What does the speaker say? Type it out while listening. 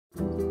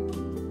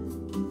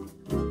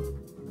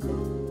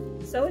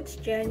So it's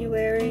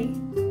January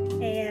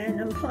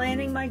and I'm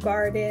planting my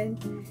garden,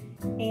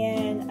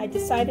 and I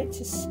decided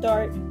to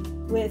start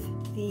with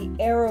the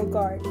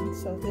Aerogarden.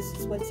 So this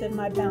is what's in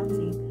my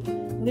bounty.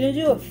 I'm going to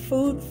do a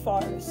food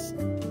forest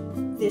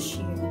this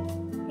year,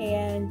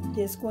 and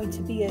there's going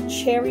to be a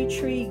cherry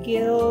tree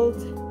guild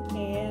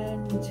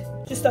and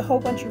just a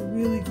whole bunch of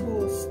really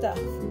cool stuff.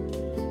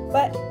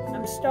 But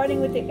I'm starting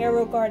with the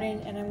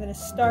Aerogarden, and I'm going to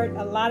start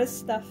a lot of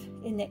stuff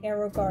in the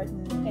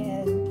Aerogarden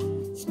and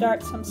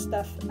start some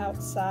stuff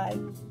outside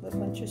with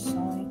winter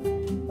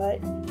sowing. But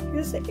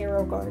here's the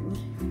Aerogarden.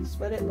 That's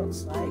what it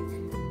looks like.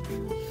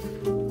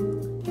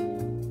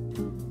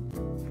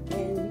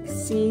 And you can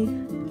see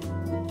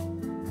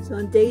it's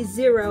on day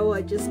 0.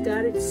 I just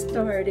got it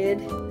started.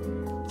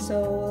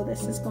 So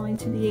this is going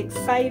to be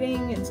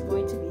exciting. It's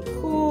going to be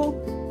cool.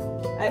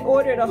 I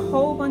ordered a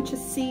whole bunch of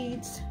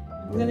seeds.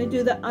 I'm going to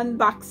do the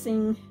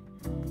unboxing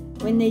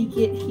when they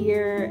get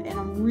here, and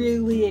I'm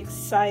really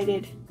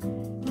excited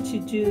to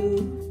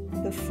do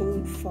the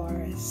food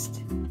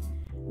forest.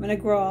 I'm going to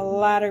grow a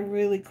lot of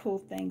really cool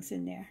things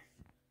in there.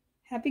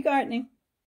 Happy gardening!